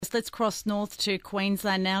course, let's cross north to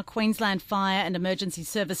Queensland now. Queensland Fire and Emergency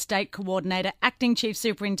Service State Coordinator, Acting Chief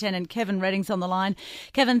Superintendent Kevin Redding's on the line.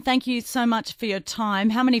 Kevin, thank you so much for your time.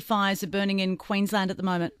 How many fires are burning in Queensland at the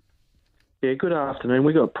moment? Yeah, good afternoon.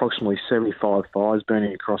 We've got approximately 75 fires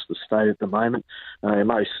burning across the state at the moment. The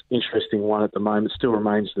most interesting one at the moment still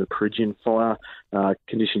remains the Peregian fire.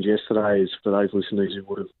 Conditions yesterday, as for those listeners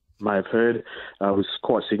who may have heard, was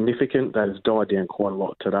quite significant. That has died down quite a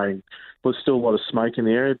lot today. There's still a lot of smoke in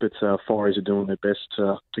the area, but fires are doing their best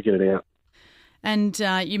to get it out. And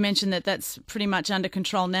you mentioned that that's pretty much under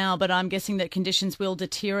control now, but I'm guessing that conditions will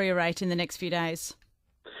deteriorate in the next few days.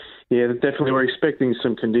 Yeah, definitely. We're expecting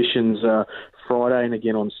some conditions Friday and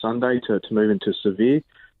again on Sunday to move into severe.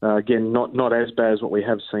 Again, not as bad as what we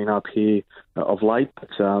have seen up here of late,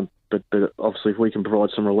 but obviously if we can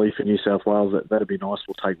provide some relief in New South Wales, that'd be nice.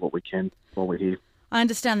 We'll take what we can while we're here. I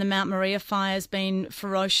understand the Mount Maria fire's been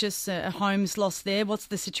ferocious, homes lost there. What's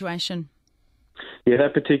the situation? Yeah,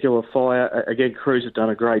 that particular fire, again, crews have done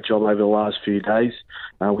a great job over the last few days.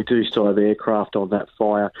 We do still have aircraft on that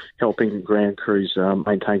fire helping ground crews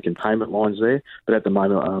maintain containment lines there. But at the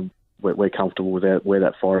moment, we're comfortable with where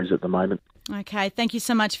that fire is at the moment. Okay, thank you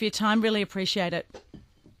so much for your time. Really appreciate it.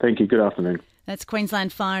 Thank you. Good afternoon. That's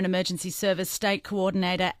Queensland Fire and Emergency Service State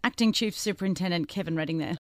Coordinator, Acting Chief Superintendent Kevin Redding there.